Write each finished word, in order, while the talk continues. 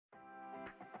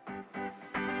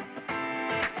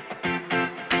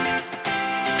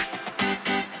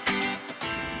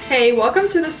Hey, welcome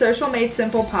to the Social Made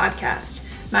Simple podcast.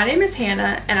 My name is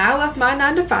Hannah, and I left my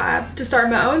 9-to-5 to start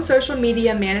my own social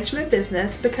media management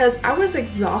business because I was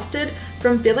exhausted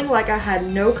from feeling like I had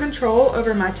no control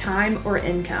over my time or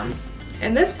income.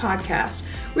 In this podcast,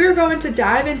 we are going to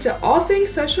dive into all things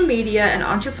social media and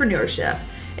entrepreneurship.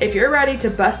 If you're ready to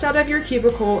bust out of your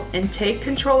cubicle and take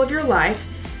control of your life,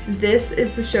 this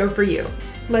is the show for you.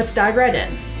 Let's dive right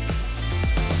in.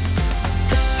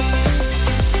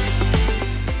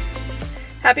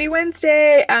 Happy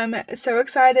Wednesday! I'm so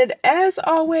excited, as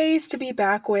always, to be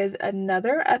back with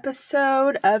another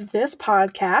episode of this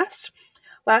podcast.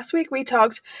 Last week, we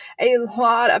talked a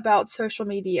lot about social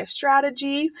media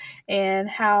strategy and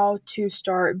how to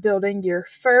start building your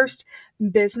first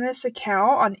business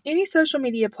account on any social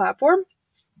media platform.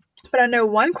 But I know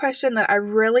one question that I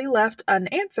really left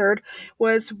unanswered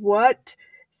was, what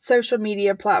social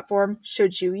media platform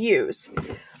should you use?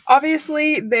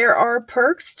 Obviously, there are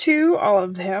perks to all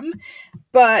of them,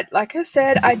 but like I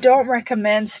said, I don't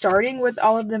recommend starting with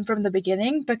all of them from the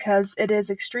beginning because it is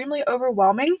extremely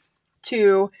overwhelming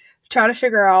to try to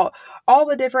figure out all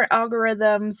the different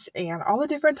algorithms and all the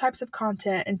different types of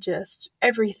content and just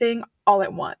everything all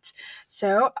at once.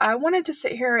 So I wanted to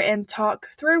sit here and talk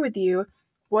through with you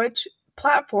which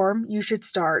platform you should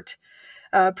start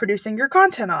producing your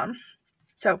content on.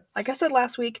 So, like I said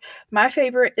last week, my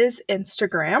favorite is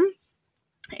Instagram.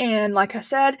 And like I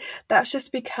said, that's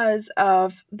just because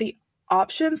of the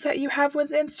options that you have with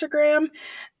Instagram.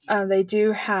 They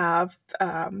have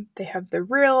the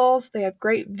Reels, they have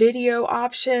great video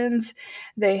options.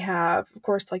 They have, of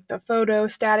course, like the photo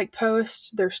static posts.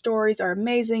 Their stories are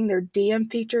amazing. Their DM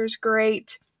feature is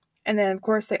great. And then, of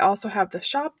course, they also have the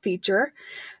shop feature.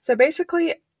 So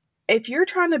basically, if you're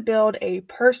trying to build a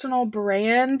personal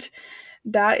brand,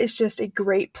 that is just a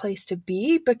great place to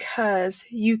be because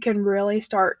you can really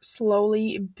start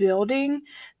slowly building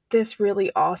this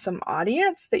really awesome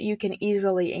audience that you can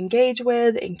easily engage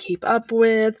with and keep up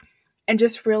with and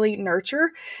just really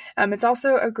nurture. It's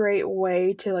also a great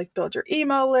way to build your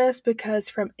email list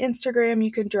because from Instagram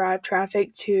you can drive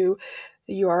traffic to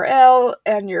the URL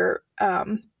and your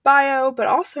bio, but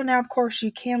also now, of course,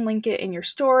 you can link it in your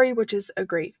story, which is a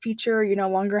great feature. You no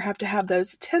longer have to have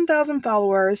those 10,000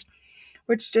 followers,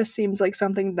 which just seems like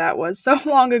something that was so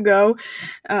long ago.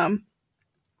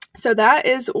 So that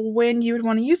is when you would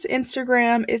want to use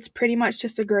Instagram. It's pretty much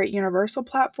just a great universal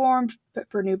platform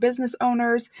for new business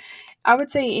owners. I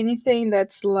would say anything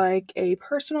that's like a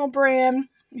personal brand.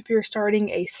 If you're starting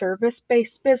a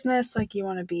service-based business, like you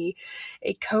want to be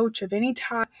a coach of any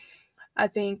type, I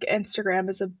think Instagram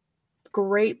is a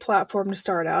great platform to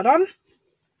start out on.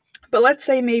 But let's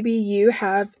say maybe you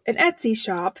have an Etsy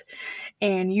shop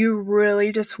and you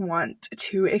really just want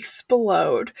to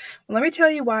explode. Well, let me tell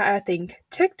you why I think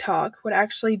TikTok would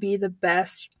actually be the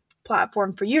best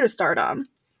platform for you to start on.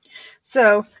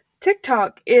 So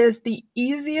TikTok is the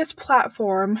easiest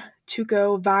platform to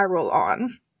go viral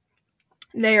on.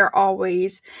 They are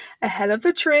always ahead of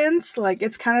the trends.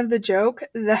 It's kind of the joke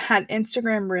that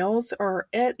Instagram Reels are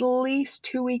at least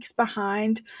 2 weeks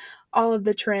behind all of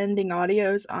the trending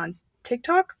audios on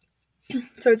TikTok.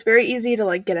 So it's very easy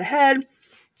to get ahead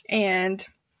and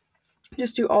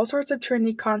just do all sorts of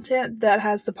trendy content that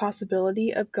has the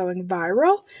possibility of going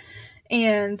viral.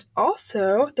 And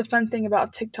also, the fun thing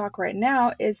about TikTok right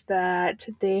now is that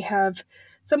they have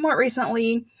somewhat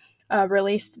recently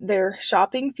released their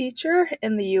shopping feature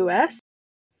in the US,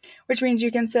 which means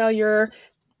you can sell your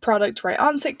product right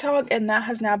on TikTok, and that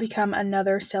has now become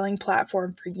another selling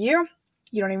platform for you.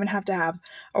 You don't even have to have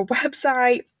a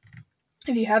website.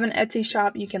 If you have an Etsy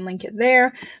shop, you can link it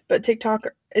there, but TikTok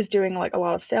is doing a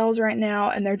lot of sales right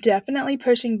now, and they're definitely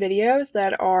pushing videos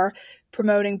that are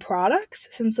promoting products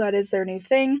since that is their new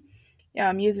thing,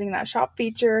 using that shop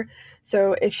feature.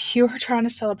 So if you're trying to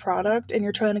sell a product and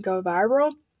you're trying to go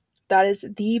viral, that is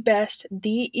the best,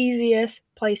 the easiest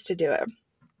place to do it.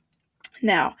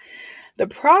 Now, the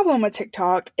problem with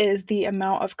TikTok is the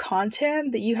amount of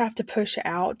content that you have to push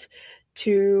out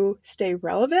to stay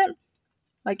relevant.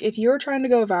 If you're trying to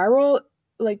go viral,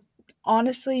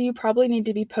 honestly, you probably need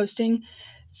to be posting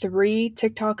 3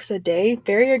 TikToks a day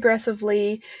very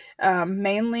aggressively.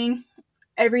 Mainly,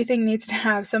 everything needs to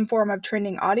have some form of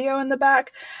trending audio in the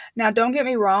back. Now, don't get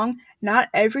me wrong, not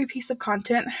every piece of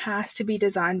content has to be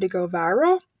designed to go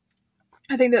viral.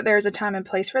 I think that there's a time and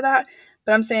place for that,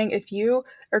 but I'm saying if you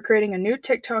are creating a new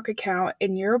TikTok account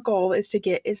and your goal is to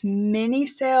get as many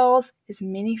sales, as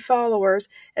many followers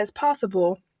as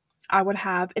possible, I would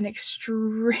have an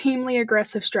extremely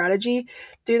aggressive strategy.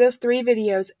 Do those 3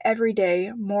 videos every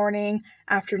day, morning,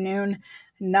 afternoon,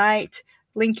 night.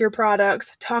 link your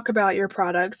products, talk about your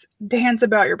products, dance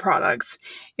about your products.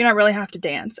 You don't really have to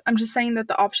dance. I'm just saying that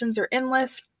the options are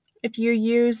endless. If you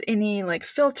use any like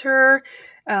filter,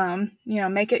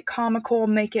 make it comical,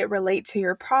 make it relate to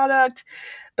your product.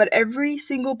 But every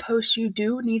single post you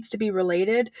do needs to be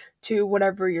related to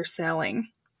whatever you're selling.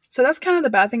 So that's kind of the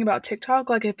bad thing about TikTok.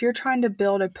 Like if you're trying to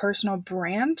build a personal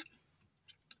brand,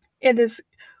 it is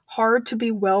hard to be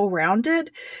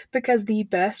well-rounded because the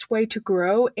best way to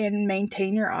grow and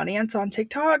maintain your audience on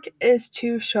TikTok is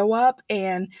to show up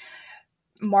and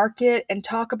market and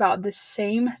talk about the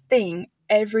same thing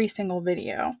every single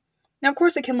video. Now, of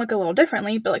course, it can look a little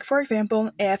differently, but like, for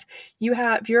example, if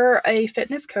you're a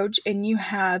fitness coach and you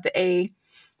have a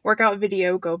workout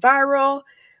video go viral,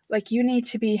 like you need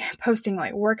to be posting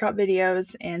like workout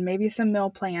videos and maybe some meal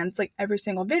plans like every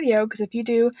single video, because if you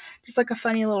do just like a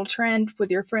funny little trend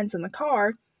with your friends in the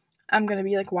car, I'm going to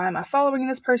be like, why am I following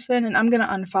this person? And I'm going to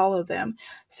unfollow them.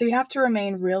 So you have to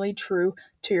remain really true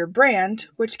to your brand,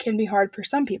 which can be hard for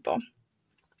some people.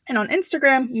 And on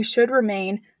Instagram, you should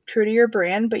remain true to your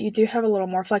brand, but you do have a little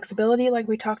more flexibility, like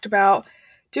we talked about,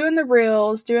 doing the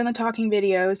reels, doing the talking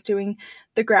videos, doing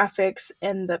the graphics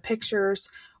and the pictures.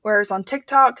 Whereas on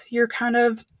TikTok, you're kind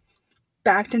of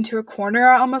backed into a corner,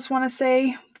 I almost want to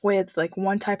say, with like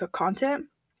one type of content.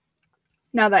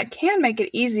 Now that can make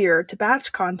it easier to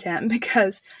batch content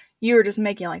because you're just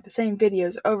making like the same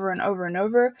videos over and over and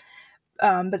over,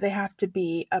 but they have to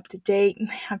be up to date and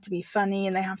they have to be funny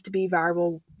and they have to be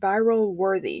viral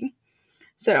worthy.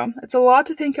 So it's a lot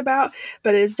to think about,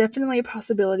 but it is definitely a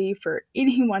possibility for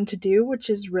anyone to do, which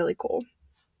is really cool.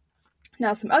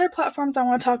 Now, some other platforms I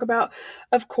want to talk about,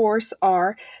 of course,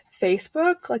 are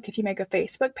Facebook. Like if you make a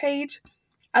Facebook page,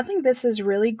 I think this is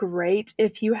really great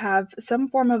if you have some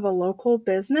form of a local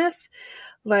business.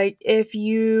 Like if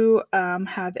you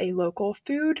have a local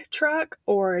food truck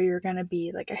or you're going to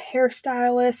be like a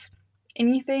hairstylist,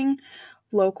 anything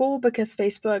local, because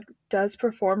Facebook does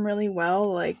perform really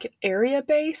well, like area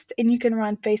based, and you can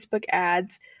run Facebook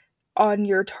ads on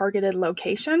your targeted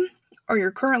location or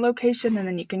your current location, and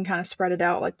then you can kind of spread it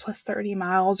out like plus 30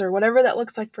 miles or whatever that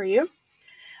looks like for you.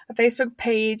 A Facebook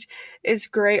page is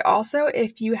great also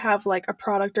if you have like a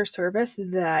product or service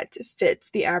that fits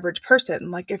the average person.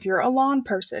 Like if you're a lawn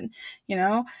person,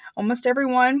 almost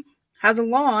everyone has a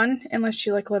lawn unless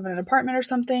you like live in an apartment or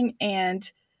something,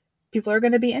 and people are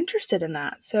going to be interested in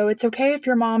that. So it's okay if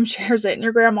your mom shares it and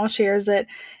your grandma shares it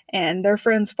and their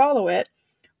friends follow it.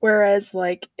 Whereas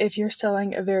like if you're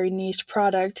selling a very niche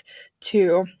product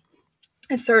to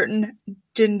a certain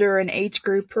gender and age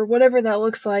group or whatever that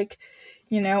looks like,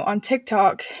 on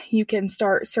TikTok, you can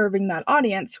start serving that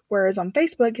audience, whereas on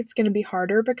Facebook, it's going to be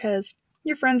harder because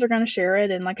your friends are going to share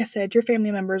it, and like I said, your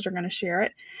family members are going to share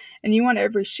it, and you want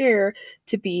every share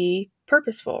to be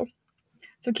purposeful.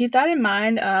 So keep that in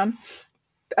mind. A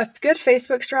good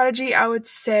Facebook strategy, I would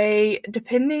say,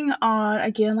 depending on,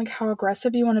 again, like how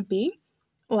aggressive you want to be,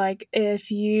 like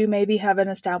if you maybe have an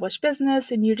established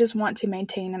business and you just want to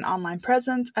maintain an online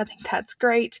presence, I think that's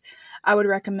great. I would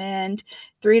recommend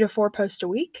 3 to 4 posts a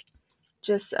week.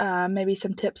 Just maybe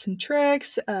some tips and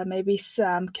tricks, maybe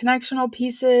some connectional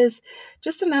pieces,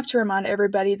 just enough to remind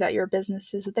everybody that your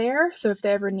business is there. So if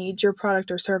they ever need your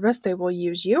product or service, they will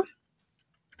use you.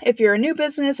 If you're a new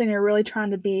business and you're really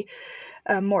trying to be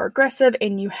more aggressive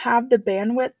and you have the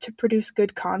bandwidth to produce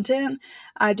good content,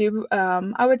 I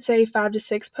would say 5 to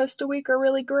 6 posts a week are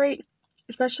really great,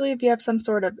 especially if you have some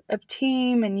sort of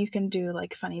team and you can do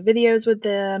like funny videos with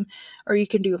them, or you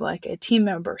can do like a team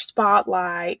member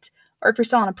spotlight, or if you're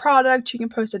selling a product, you can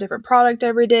post a different product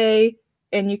every day,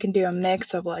 and you can do a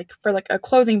mix of like, for like a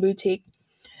clothing boutique,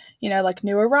 like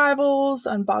new arrivals,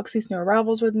 unbox these new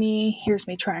arrivals with me. Here's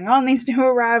me trying on these new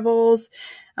arrivals.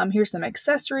 Here's some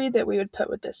accessory that we would put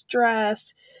with this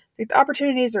dress. Like, the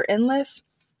opportunities are endless,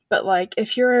 but like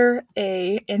if you're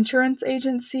a insurance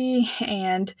agency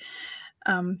and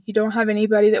you don't have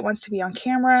anybody that wants to be on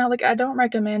camera, like I don't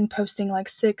recommend posting like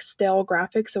 6 stale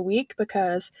graphics a week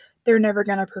because they're never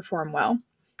going to perform well.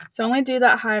 So only do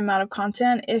that high amount of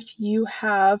content if you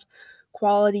have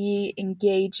quality,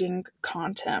 engaging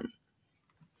content.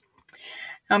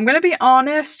 Now, I'm going to be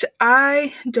honest,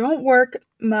 I don't work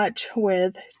much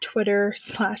with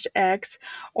Twitter/X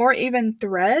or even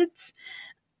Threads.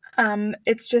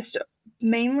 It's just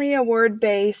mainly a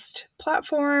word-based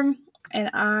platform, and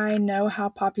I know how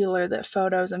popular that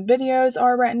photos and videos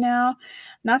are right now.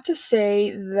 Not to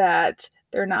say that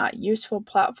they're not useful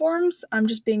platforms. I'm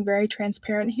just being very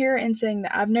transparent here and saying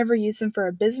that I've never used them for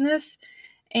a business,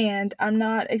 and I'm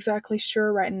not exactly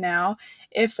sure right now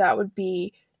if that would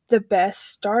be the best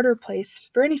starter place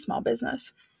for any small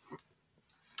business.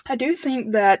 I do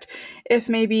think that if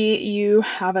maybe you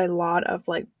have a lot of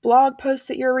like blog posts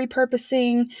that you're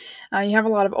repurposing, you have a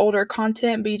lot of older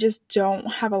content, but you just don't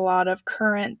have a lot of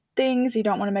current things, you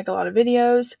don't want to make a lot of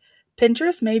videos,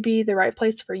 Pinterest may be the right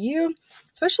place for you,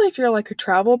 especially if you're like a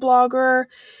travel blogger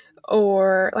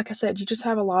or, like I said, you just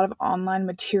have a lot of online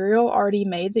material already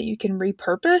made that you can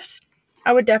repurpose.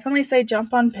 I would definitely say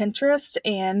jump on Pinterest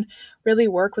and really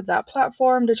work with that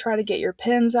platform to try to get your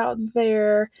pins out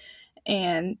there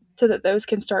and so that those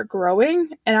can start growing.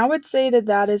 And I would say that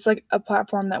that is like a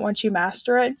platform that once you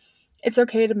master it, it's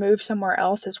okay to move somewhere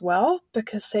else as well,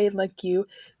 because say like you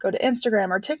go to Instagram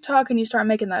or TikTok and you start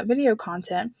making that video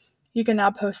content, you can now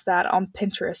post that on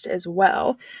Pinterest as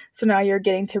well. So now you're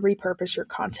getting to repurpose your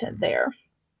content there.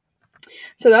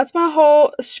 So that's my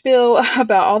whole spiel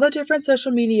about all the different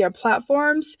social media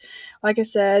platforms. Like I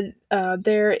said,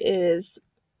 there is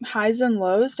highs and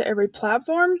lows to every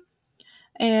platform.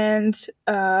 And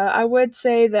I would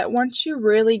say that once you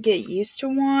really get used to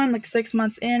one, like 6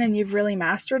 months in and you've really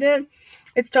mastered it,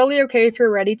 it's totally okay if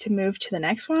you're ready to move to the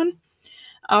next one.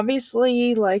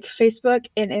 Obviously, like Facebook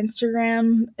and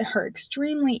Instagram are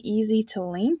extremely easy to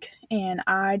link, and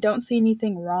I don't see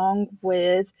anything wrong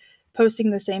with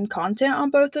posting the same content on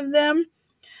both of them.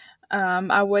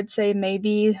 I would say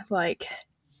maybe like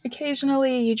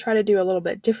occasionally you try to do a little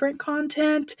bit different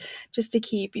content just to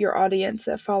keep your audience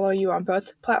that follow you on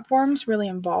both platforms really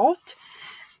involved.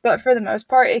 But for the most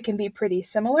part, it can be pretty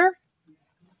similar.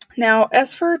 Now,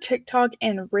 as for TikTok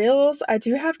and Reels, I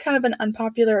do have kind of an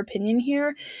unpopular opinion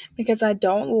here because I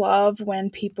don't love when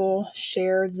people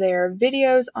share their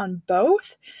videos on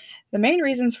both. The main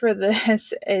reasons for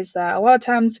this is that a lot of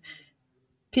times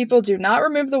people do not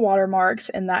remove the watermarks,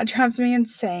 and that drives me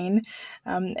insane.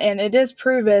 And it is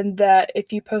proven that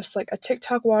if you post like a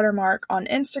TikTok watermark on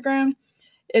Instagram,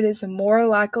 it is more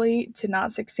likely to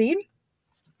not succeed,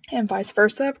 and vice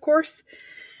versa, of course.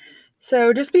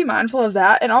 So just be mindful of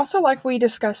that. And also, like we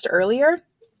discussed earlier,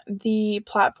 the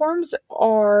platforms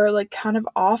are like kind of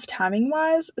off timing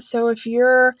wise. So if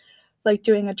you're like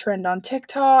doing a trend on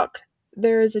TikTok,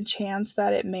 there is a chance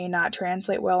that it may not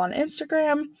translate well on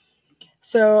Instagram.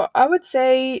 So I would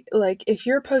say, like, if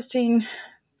you're posting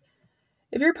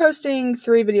 3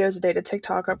 videos a day to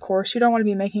TikTok, of course, you don't want to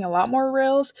be making a lot more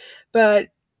reels, but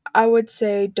I would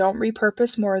say don't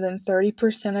repurpose more than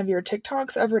 30% of your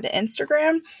TikToks over to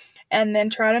Instagram, and then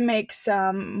try to make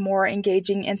some more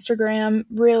engaging Instagram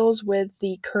reels with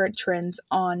the current trends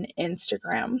on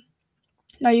Instagram.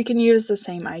 Now you can use the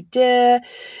same idea,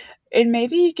 and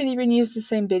maybe you can even use the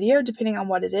same video depending on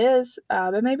what it is,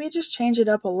 but maybe just change it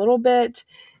up a little bit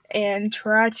and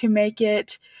try to make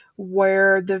it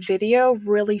where the video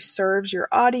really serves your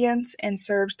audience and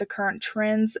serves the current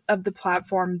trends of the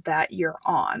platform that you're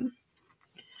on.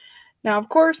 Now, of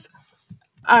course,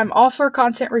 I'm all for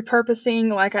content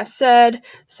repurposing, like I said.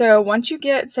 So once you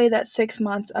get, say, that 6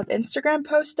 months of Instagram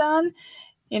posts done,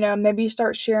 maybe you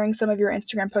start sharing some of your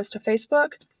Instagram posts to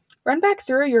Facebook. Run back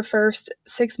through your first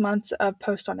 6 months of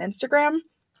posts on Instagram,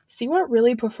 see what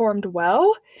really performed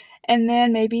well, and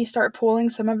then maybe start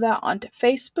pulling some of that onto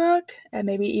Facebook, and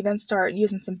maybe even start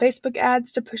using some Facebook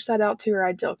ads to push that out to your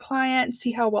ideal client,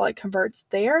 see how well it converts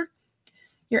there.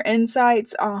 Your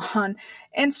insights on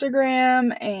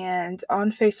Instagram and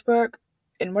on Facebook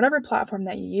and whatever platform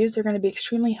that you use, they're going to be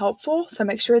extremely helpful. So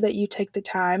make sure that you take the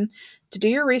time to do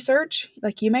your research.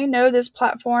 Like, you may know this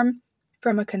platform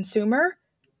from a consumer,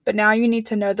 but now you need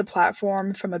to know the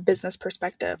platform from a business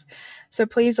perspective. So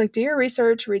please, do your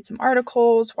research, read some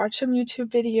articles, watch some YouTube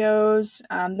videos.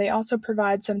 They also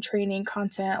provide some training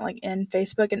content like in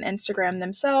Facebook and Instagram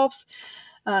themselves.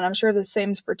 And I'm sure the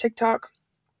same is for TikTok.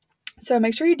 So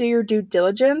make sure you do your due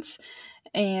diligence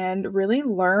and really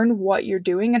learn what you're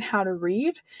doing and how to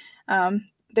read.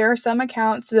 There are some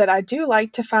accounts that I do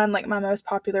like to find like my most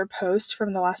popular post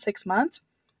from the last 6 months,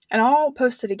 and I'll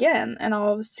post it again and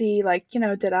I'll see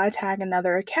did I tag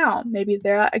another account? Maybe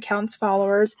their account's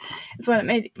followers is what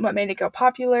made it go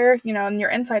popular, and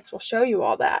your insights will show you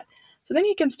all that. So then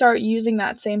you can start using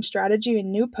that same strategy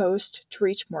in new posts to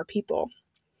reach more people.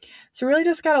 So really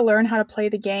just got to learn how to play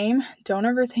the game. Don't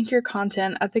overthink your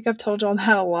content. I think I've told y'all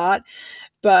that a lot,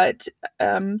 but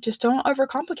just don't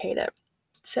overcomplicate it.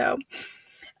 So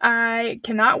I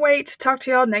cannot wait to talk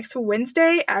to y'all next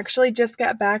Wednesday. I actually just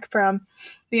got back from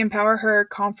the Empower Her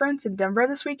conference in Denver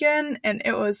this weekend, and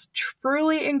it was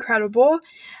truly incredible.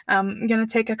 I'm going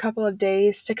to take a couple of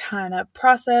days to kind of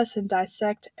process and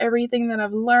dissect everything that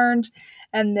I've learned.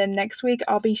 And then next week,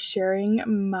 I'll be sharing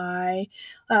my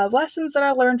lessons that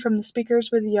I learned from the speakers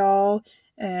with y'all.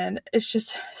 And it's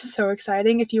just so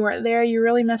exciting. If you weren't there, you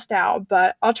really missed out.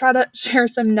 But I'll try to share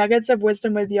some nuggets of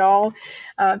wisdom with y'all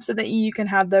so that you can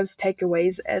have those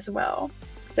takeaways as well.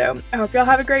 So I hope y'all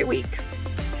have a great week.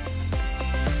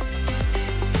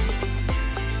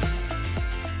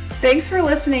 Thanks for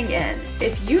listening in.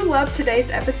 If you loved today's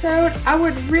episode, I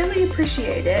would really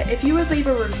appreciate it if you would leave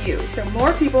a review so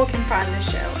more people can find the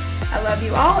show. I love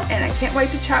you all, and I can't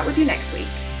wait to chat with you next week.